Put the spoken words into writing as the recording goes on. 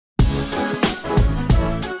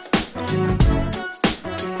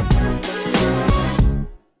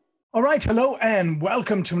All right, hello and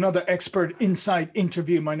welcome to another Expert Insight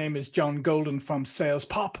interview. My name is John Golden from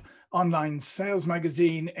SalesPOP, online sales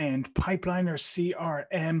magazine and Pipeliner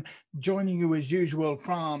CRM, joining you as usual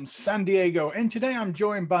from San Diego. And today I'm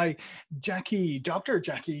joined by Dr.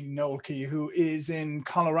 Jackie Noelke, who is in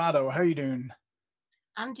Colorado. How are you doing?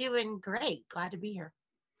 I'm doing great. Glad to be here.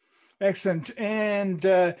 Excellent.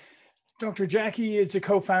 And Dr. Jackie is the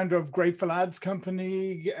co-founder of Grateful Ads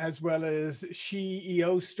Company, as well as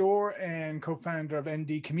SheEO Store, and co-founder of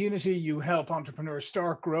ND Community. You help entrepreneurs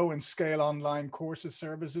start, grow, and scale online courses,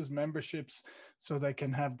 services, memberships, so they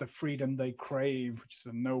can have the freedom they crave, which is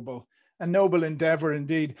a noble endeavor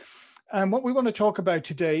indeed. And what we want to talk about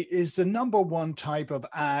today is the number one type of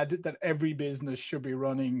ad that every business should be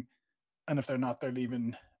running. And if they're not, they're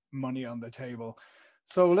leaving money on the table.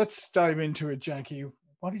 So let's dive into it, Jackie.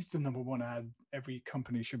 What is the number one ad every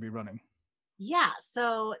company should be running? Yeah,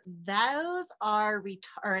 so those are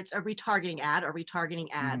it's a retargeting ad, or retargeting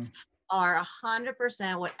ads are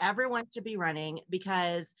 100% what everyone should be running,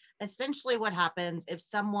 because essentially what happens if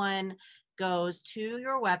someone goes to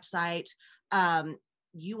your website,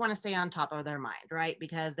 you want to stay on top of their mind, right?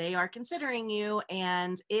 Because they are considering you.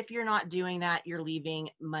 And if you're not doing that, you're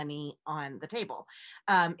leaving money on the table.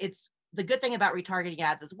 It's the good thing about retargeting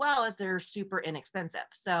ads as well is they're super inexpensive.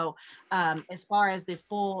 So as far as the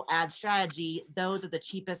full ad strategy, those are the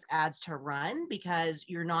cheapest ads to run, because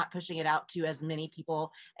you're not pushing it out to as many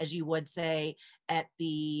people as you would say at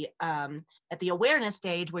the awareness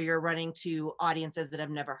stage, where you're running to audiences that have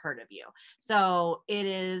never heard of you. So it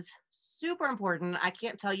is super important. I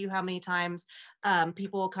can't tell you how many times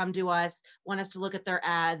people will come to us, want us to look at their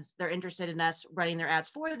ads. They're interested in us running their ads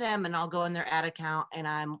for them, and I'll go in their ad account and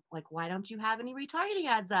I'm like, why don't you have any retargeting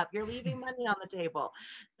ads up? You're leaving money on the table.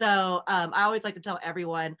 So I always like to tell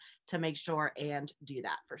everyone to make sure and do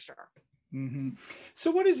that for sure. Mm-hmm. So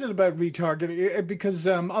what is it about retargeting? Because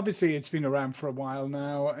obviously it's been around for a while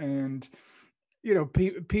now, and you know,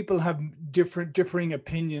 people have differing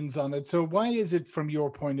opinions on it. So why is it, from your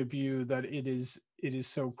point of view, that it is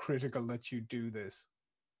so critical that you do this?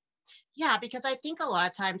 Yeah, because I think a lot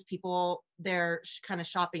of times people, they're kind of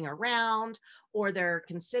shopping around, or they're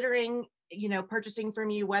considering, purchasing from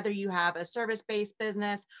you, whether you have a service-based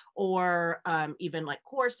business or even like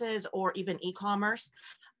courses or even e-commerce.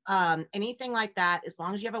 Anything like that, as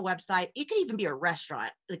long as you have a website. It could even be a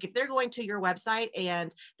restaurant. Like if they're going to your website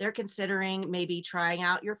and they're considering maybe trying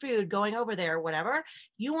out your food, going over there, whatever,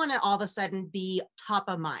 you want to all of a sudden be top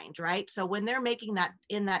of mind, right? So when they're making that,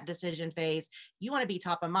 in that decision phase, you want to be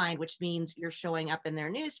top of mind, which means you're showing up in their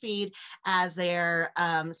news feed as they're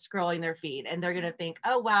scrolling their feed, and they're going to think,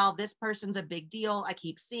 oh, wow, this person's a big deal. I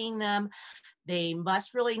keep seeing them. They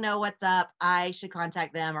must really know what's up. I should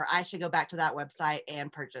contact them, or I should go back to that website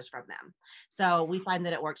and purchase from them. So we find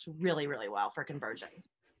that it works really, really well for conversions.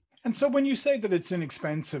 And so when you say that it's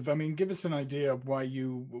inexpensive, I mean, give us an idea of why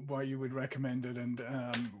you would recommend it, and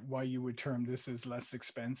why you would term this as less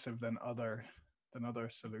expensive than other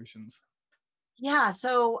solutions. Yeah.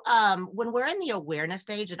 So when we're in the awareness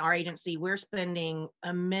stage in our agency, we're spending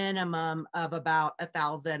a minimum of about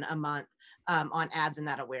 $1,000 a month on ads in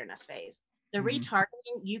that awareness phase. The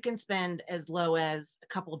retargeting, you can spend as low as a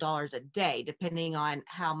couple dollars a day, depending on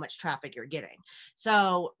how much traffic you're getting.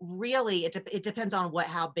 So really, it depends on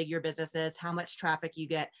how big your business is, how much traffic you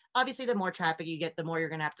get. Obviously, the more traffic you get, the more you're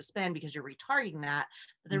going to have to spend, because you're retargeting that.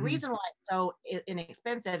 But the reason why it's so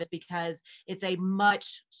inexpensive is because it's a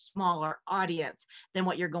much smaller audience than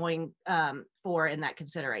what you're going for in that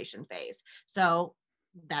consideration phase. So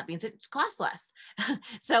that means it's cost less.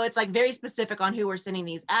 So it's like very specific on who we're sending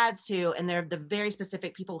these ads to, and they're the very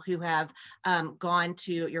specific people who have gone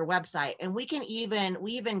to your website. And we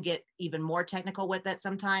even get even more technical with it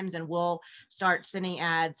sometimes, and we'll start sending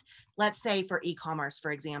ads. Let's say for e-commerce,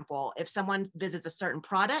 for example, if someone visits a certain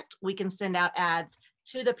product, we can send out ads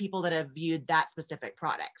to the people that have viewed that specific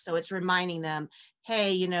product. So it's reminding them,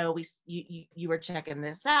 hey, you were checking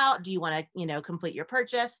this out. Do you want to, complete your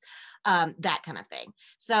purchase? That kind of thing.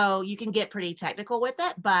 So you can get pretty technical with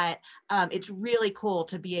it, but it's really cool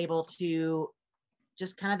to be able to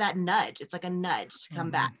just kind of that nudge. It's like a nudge to come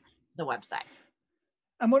back to the website.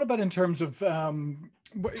 And what about in terms of, I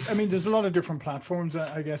mean, there's a lot of different platforms,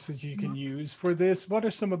 I guess, that you can use for this. What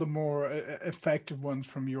are some of the more effective ones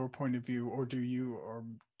from your point of view, or do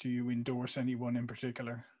you endorse anyone in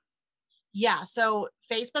particular? Yeah, so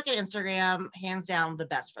Facebook and Instagram, hands down, the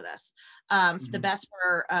best for this. The best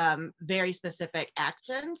for very specific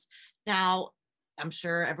actions. Now, I'm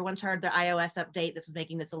sure everyone's heard the iOS update. This is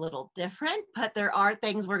making this a little different, but there are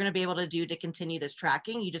things we're going to be able to do to continue this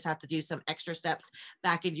tracking. You just have to do some extra steps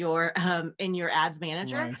back in your ads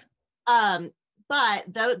manager. Right. But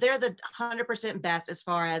though they're the 100% best as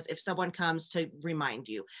far as if someone comes to remind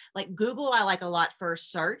you. Like Google, I like a lot for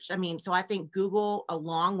search. I mean, so I think Google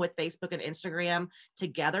along with Facebook and Instagram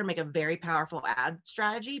together make a very powerful ad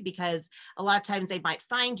strategy, because a lot of times they might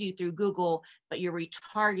find you through Google, but your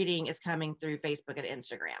retargeting is coming through Facebook and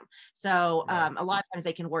Instagram. So a lot of times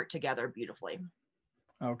they can work together beautifully.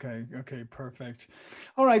 Okay. Okay. Perfect.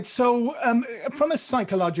 All right. So, from a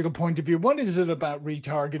psychological point of view, what is it about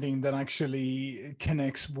retargeting that actually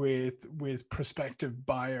connects with prospective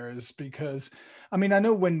buyers? Because, I mean, I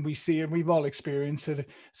know when we see it, we've all experienced it.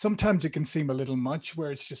 Sometimes it can seem a little much,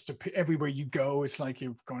 where it's just everywhere you go, it's like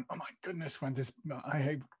you're going, "Oh my goodness, when this, I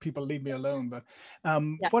hate people, leave me alone." But,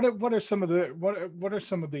 Yeah. what are some of the what are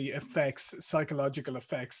some of the effects, psychological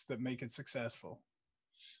effects, that make it successful?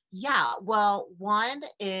 Yeah, well, one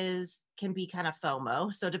is can be kind of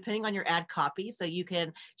FOMO. So depending on your ad copy, so you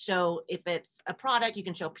can show if it's a product, you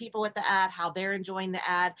can show people with the ad, how they're enjoying the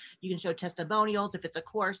ad. You can show testimonials if it's a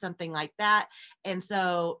course, something like that. And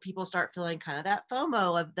so people start feeling kind of that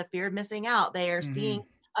FOMO of the fear of missing out. They are seeing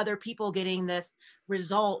other people getting this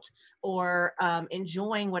result or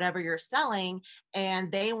enjoying whatever you're selling,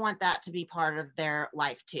 and they want that to be part of their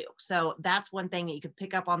life too. So that's one thing that you could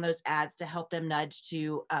pick up on those ads to help them nudge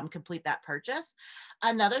to complete that purchase.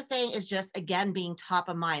 Another thing is just, again, being top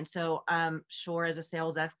of mind. So I'm sure as a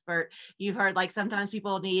sales expert, you've heard like sometimes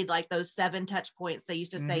people need like those 7 touch points. They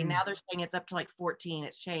used to say, now they're saying it's up to like 14,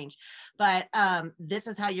 it's changed. But this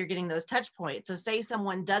is how you're getting those touch points. So say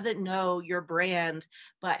someone doesn't know your brand,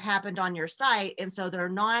 but happened on your site, and so they're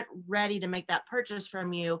not ready to make that purchase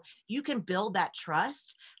from you, you can build that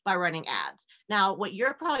trust by running ads. Now, what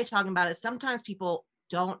you're probably talking about is sometimes people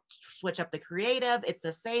don't switch up the creative. It's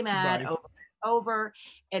the same ad Right. over and over.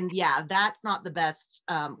 And yeah, that's not the best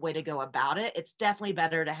way to go about it. It's definitely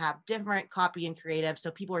better to have different copy and creative. So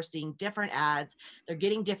people are seeing different ads, they're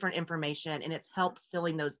getting different information, and it's help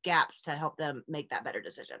filling those gaps to help them make that better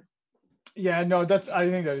decision. Yeah, no, I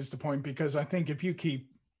think that is the point, because I think if you keep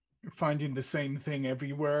finding the same thing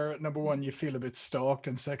everywhere, number one, you feel a bit stalked,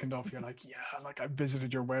 and second off, you're like, yeah, like I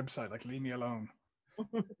visited your website, like leave me alone.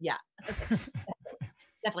 Yeah.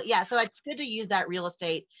 Definitely. Yeah. So it's good to use that real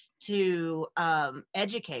estate to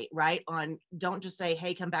educate, right? On, don't just say,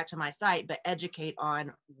 hey, come back to my site, but educate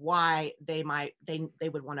on why they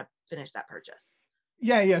would want to finish that purchase.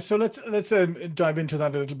 Yeah. So let's dive into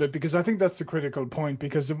that a little bit, because I think that's the critical point.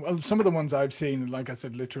 Because some of the ones I've seen, like I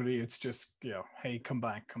said, literally, it's just, hey, come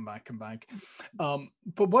back, come back, come back.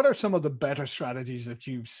 But what are some of the better strategies that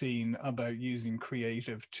you've seen about using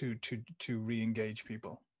creative to re-engage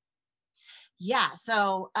people? Yeah.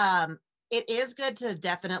 So it is good to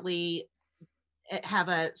definitely have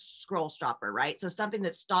a scroll stopper, right? So something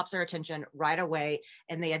that stops their attention right away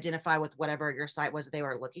and they identify with whatever your site was they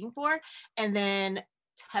were looking for. And then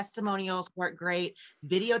testimonials work great.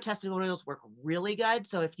 Video testimonials work really good.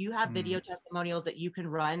 So if you have video testimonials that you can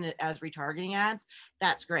run as retargeting ads,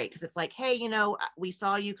 that's great, because it's like, hey, we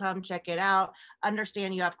saw you come check it out,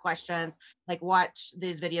 understand you have questions, like watch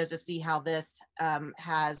these videos to see how this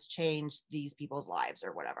has changed these people's lives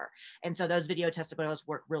or whatever. And so those video testimonials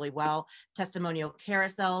work really well. Testimonial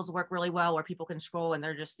carousels work really well, where people can scroll and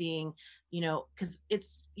they're just seeing, because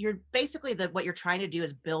you're basically what you're trying to do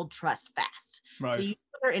is build trust fast. Right. So you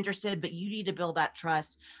are interested, but you need to build that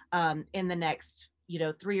trust in the next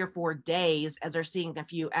 3 or 4 days, as they're seeing a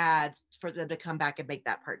few ads, for them to come back and make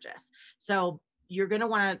that purchase. So you're going to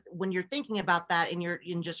want to, when you're thinking about that and you're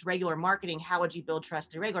in just regular marketing, how would you build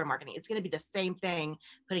trust through regular marketing? It's going to be the same thing,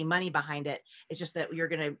 putting money behind it. It's just that you're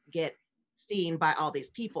going to get seen by all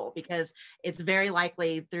these people, because it's very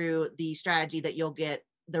likely through the strategy that you'll get,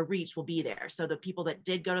 the reach will be there. So the people that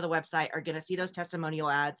did go to the website are going to see those testimonial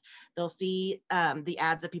ads. They'll see the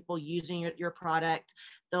ads of people using your product.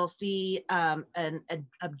 They'll see an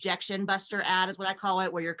objection buster ad, is what I call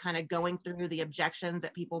it, where you're kind of going through the objections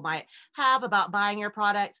that people might have about buying your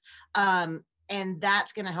product. And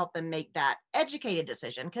that's going to help them make that educated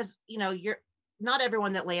decision, because not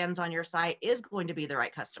everyone that lands on your site is going to be the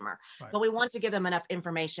right customer, right, but we want to give them enough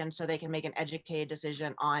information so they can make an educated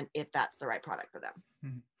decision on if that's the right product for them.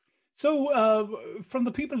 Mm-hmm. So from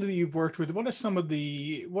the people that you've worked with, what are some of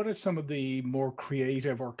the more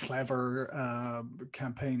creative or clever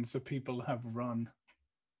campaigns that people have run?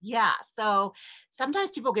 Yeah. So sometimes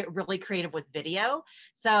people get really creative with video.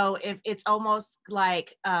 So if it's almost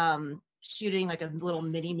like, shooting like a little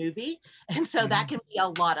mini movie. And so that can be a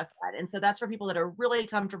lot of fun. And so that's for people that are really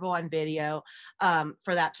comfortable on video,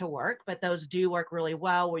 for that to work. But those do work really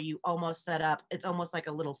well, where you almost set up, it's almost like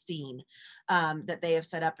a little scene that they have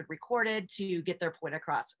set up and recorded to get their point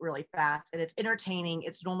across really fast. And it's entertaining.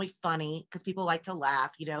 It's normally funny because people like to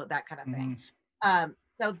laugh, that kind of thing.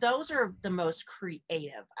 So those are the most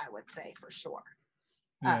creative, I would say, for sure.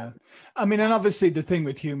 Yeah. I mean, and obviously the thing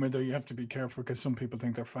with humor, though, you have to be careful because some people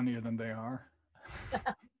think they're funnier than they are.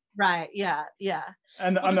 Right. Yeah. Yeah.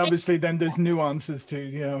 And Well, obviously then there's nuances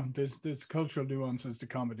to, there's cultural nuances to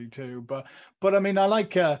comedy too. But I mean, I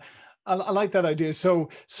like that idea. So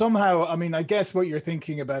somehow, I mean, I guess what you're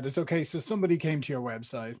thinking about is, okay, so somebody came to your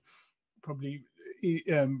website, probably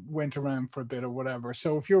went around for a bit or whatever.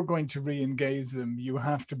 So if you're going to re-engage them, you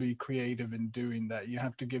have to be creative in doing that. You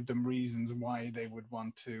have to give them reasons why they would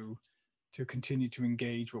want to continue to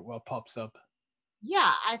engage with what pops up.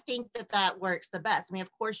 Yeah, I think that works the best. I mean,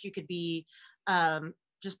 of course you could be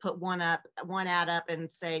just put one ad up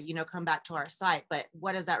and say, come back to our site, but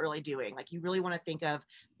what is that really doing? Like, you really want to think of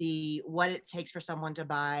what it takes for someone to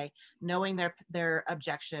buy, knowing their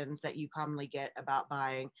objections that you commonly get about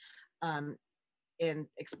buying, and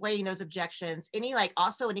explaining those objections. Any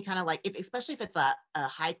kind of like, especially if it's a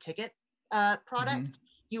high ticket product,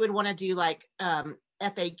 you would want to do like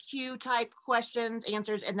FAQ type questions,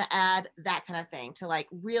 answers in the ad, that kind of thing, to like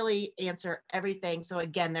really answer everything. So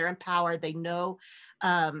again, they're empowered. They know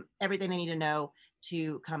everything they need to know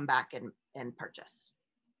to come back and purchase.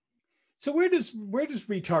 So where does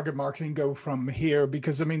retarget marketing go from here?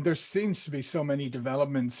 Because I mean, there seems to be so many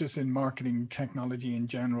developments just in marketing technology in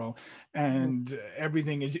general, and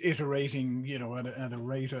everything is iterating, at a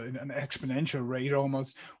rate, an exponential rate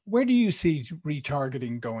almost. Where do you see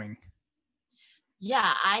retargeting going?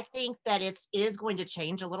 Yeah, I think that it is going to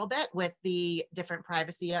change a little bit with the different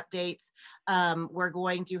privacy updates. We're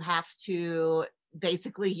going to have to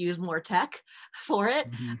basically use more tech for it.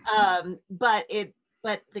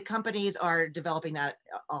 But the companies are developing that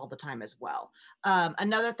all the time as well.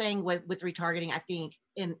 Another thing with retargeting, I think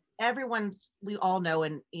we all know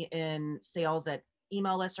in sales that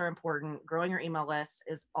email lists are important. Growing your email list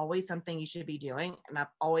is always something you should be doing. And I've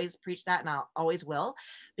always preached that, and I always will,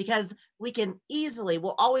 because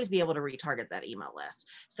we'll always be able to retarget that email list.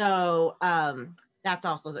 So that's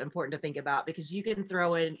also important to think about, because you can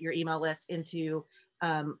throw in your email list into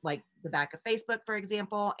like the back of Facebook, for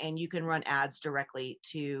example, and you can run ads directly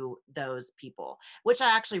to those people, which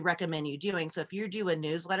I actually recommend you doing. So if you do a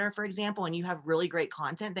newsletter, for example, and you have really great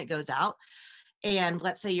content that goes out, and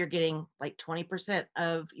let's say you're getting like 20%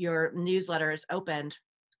 of your newsletters opened,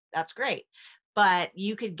 that's great. But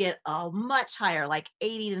you could get a much higher, like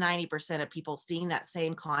 80 to 90% of people seeing that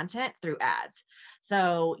same content through ads.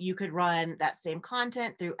 So you could run that same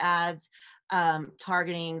content through ads,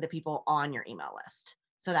 targeting the people on your email list.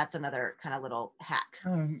 So that's another kind of little hack.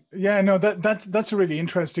 Yeah, no, that's a really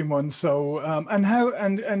interesting one. So,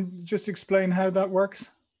 and just explain how that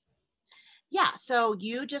works. Yeah, so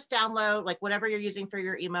you just download like whatever you're using for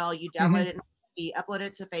your email, you download it, you upload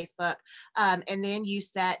it to Facebook, and then you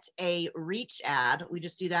set a reach ad. We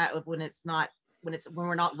just do that when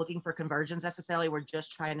we're not looking for conversions necessarily. We're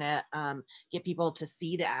just trying to get people to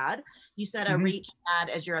see the ad. You set a reach ad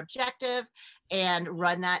as your objective and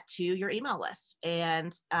run that to your email list,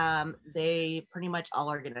 and they pretty much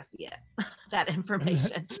all are going to see it, that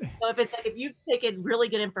information. So if you've taken really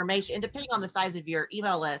good information, and depending on the size of your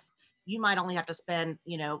email list, you might only have to spend,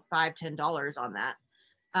 $5-10 on that.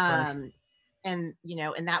 And,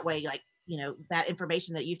 in that way, like, that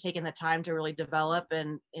information that you've taken the time to really develop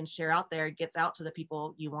and share out there gets out to the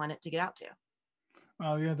people you want it to get out to.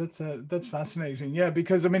 Oh yeah, that's fascinating. Yeah,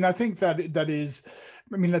 because I mean, I think that is,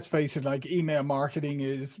 I mean, let's face it, like email marketing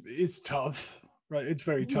is tough, right? It's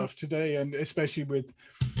very tough today, and especially with,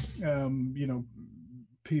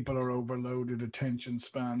 people are overloaded, attention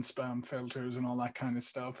span, spam filters, and all that kind of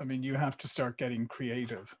stuff. I mean, you have to start getting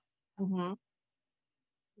creative. You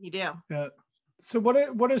do. Yeah. So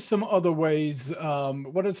what are some other ways?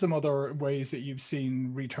 What are some other ways that you've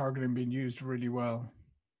seen retargeting being used really well?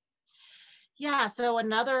 Yeah. So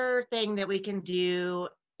another thing that we can do,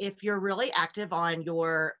 if you're really active on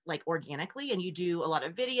your, like, organically, and you do a lot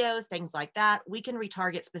of videos, things like that, we can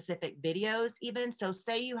retarget specific videos even. So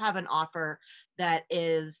say you have an offer that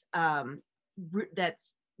is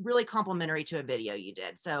that's really complimentary to a video you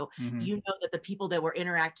did. So you know that the people that were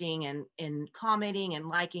interacting and commenting and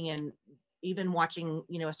liking and even watching,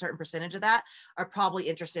 a certain percentage of that are probably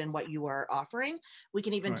interested in what you are offering. We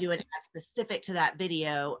can even do an ad specific to that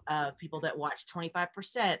video of people that watch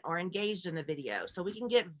 25% or engaged in the video. So we can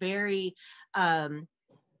get very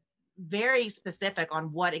very specific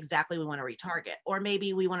on what exactly we want to retarget. Or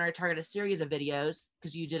maybe we want to retarget a series of videos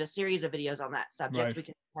because you did a series of videos on that subject. Right. We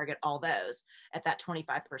can target all those at that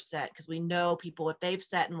 25% because we know people, if they've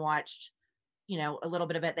sat and watched, you know, a little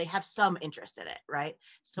bit of it, they have some interest in it, right?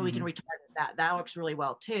 So we can retarget that. That works really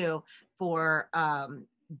well too for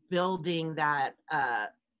building that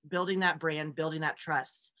brand, building that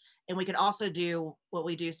trust. And we could also do what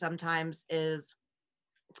we do sometimes is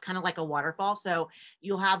it's kind of like a waterfall. So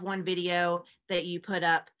you'll have one video that you put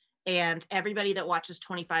up and everybody that watches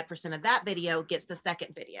 25% of that video gets the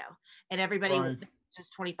second video. And everybody that watches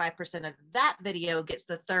 25% of that video gets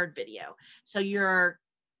the third video. So you're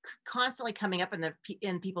constantly coming up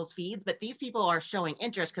in people's feeds, but these people are showing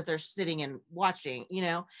interest because they're sitting and watching, you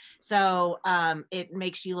know. So it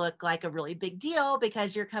makes you look like a really big deal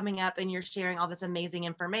because you're coming up and you're sharing all this amazing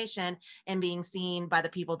information and being seen by the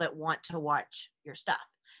people that want to watch your stuff.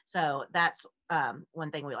 So that's one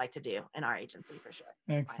thing we like to do in our agency for sure.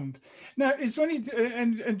 Excellent. Now, is there any,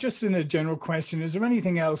 and just in a general question, is there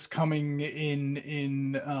anything else coming in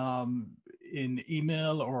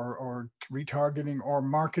email or retargeting or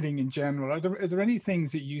marketing in general? Are there any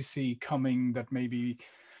things that you see coming that maybe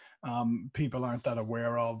people aren't that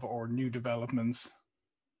aware of, or new developments?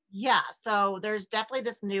 Yeah, so there's definitely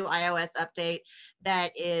this new iOS update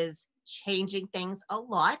that is changing things a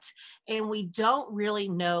lot, and we don't really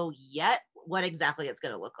know yet what exactly it's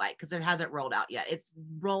going to look like because it hasn't rolled out yet. It's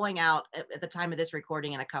rolling out at the time of this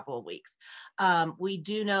recording in a couple of weeks. We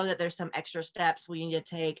do know that there's some extra steps we need to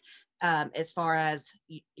take as far as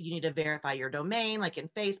you need to verify your domain, like in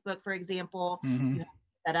Facebook, for example. You have to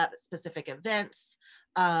set up specific events.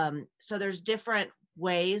 So there's different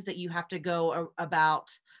ways that you have to go about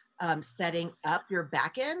setting up your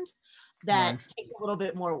backend that takes a little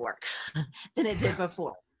bit more work than it did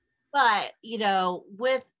before. But, you know,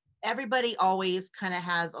 with everybody always kind of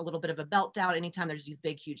has a little bit of a belt down anytime there's these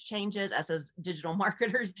big, huge changes, us as digital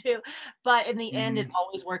marketers do. But in the end, it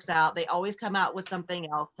always works out. They always come out with something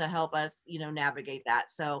else to help us, you know, navigate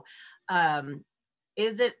that. So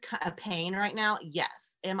is it a pain right now?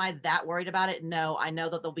 Yes. Am I that worried about it? No. I know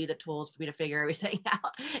that there'll be the tools for me to figure everything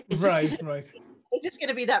out. It's just going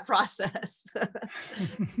to be that process.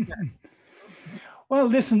 Well,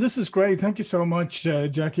 listen, this is great. Thank you so much,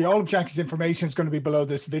 Jackie. All of Jackie's information is going to be below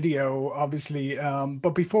this video, obviously.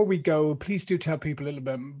 But before we go, please do tell people a little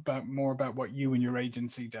bit more about what you and your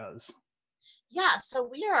agency does. Yeah, so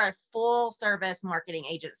we are a full service marketing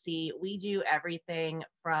agency. We do everything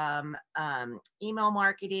from email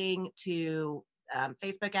marketing to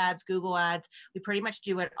Facebook ads, Google ads. We pretty much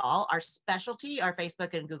do it all. Our specialty are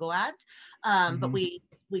Facebook and Google ads, but we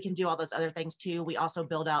can do all those other things too. We also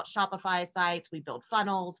build out Shopify sites. We build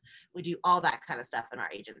funnels. We do all that kind of stuff in our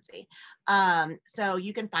agency. So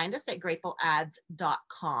you can find us at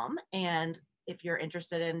gratefullads.com. And if you're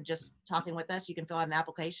interested in just talking with us, you can fill out an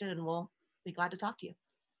application and we'll be glad to talk to you.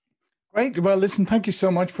 Great. Well, listen, thank you so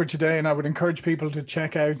much for today. And I would encourage people to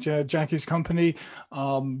check out Jackie's company.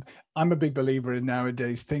 I'm a big believer in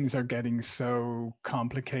nowadays, things are getting so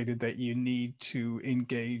complicated that you need to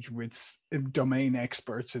engage with domain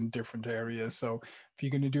experts in different areas. So if you're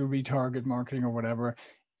going to do retarget marketing or whatever,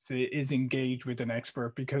 is engage with an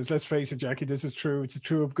expert, because let's face it, Jackie, this is true. It's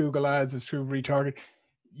true of Google ads. It's true of retarget.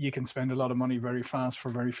 You can spend a lot of money very fast for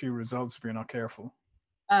very few results if you're not careful.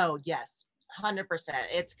 Oh, yes. 100%.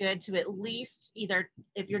 It's good to at least either,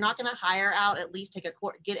 if you're not going to hire out, at least take a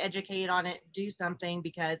course, get educated on it, do something,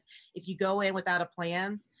 because if you go in without a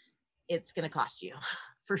plan, it's going to cost you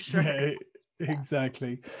for sure. Yeah,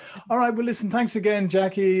 exactly. All right. Well, listen, thanks again,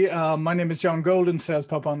 Jackie. My name is John Golden,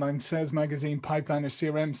 SalesPOP Online Sales Magazine, Pipeliner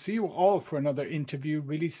CRM. See you all for another interview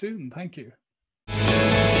really soon. Thank you.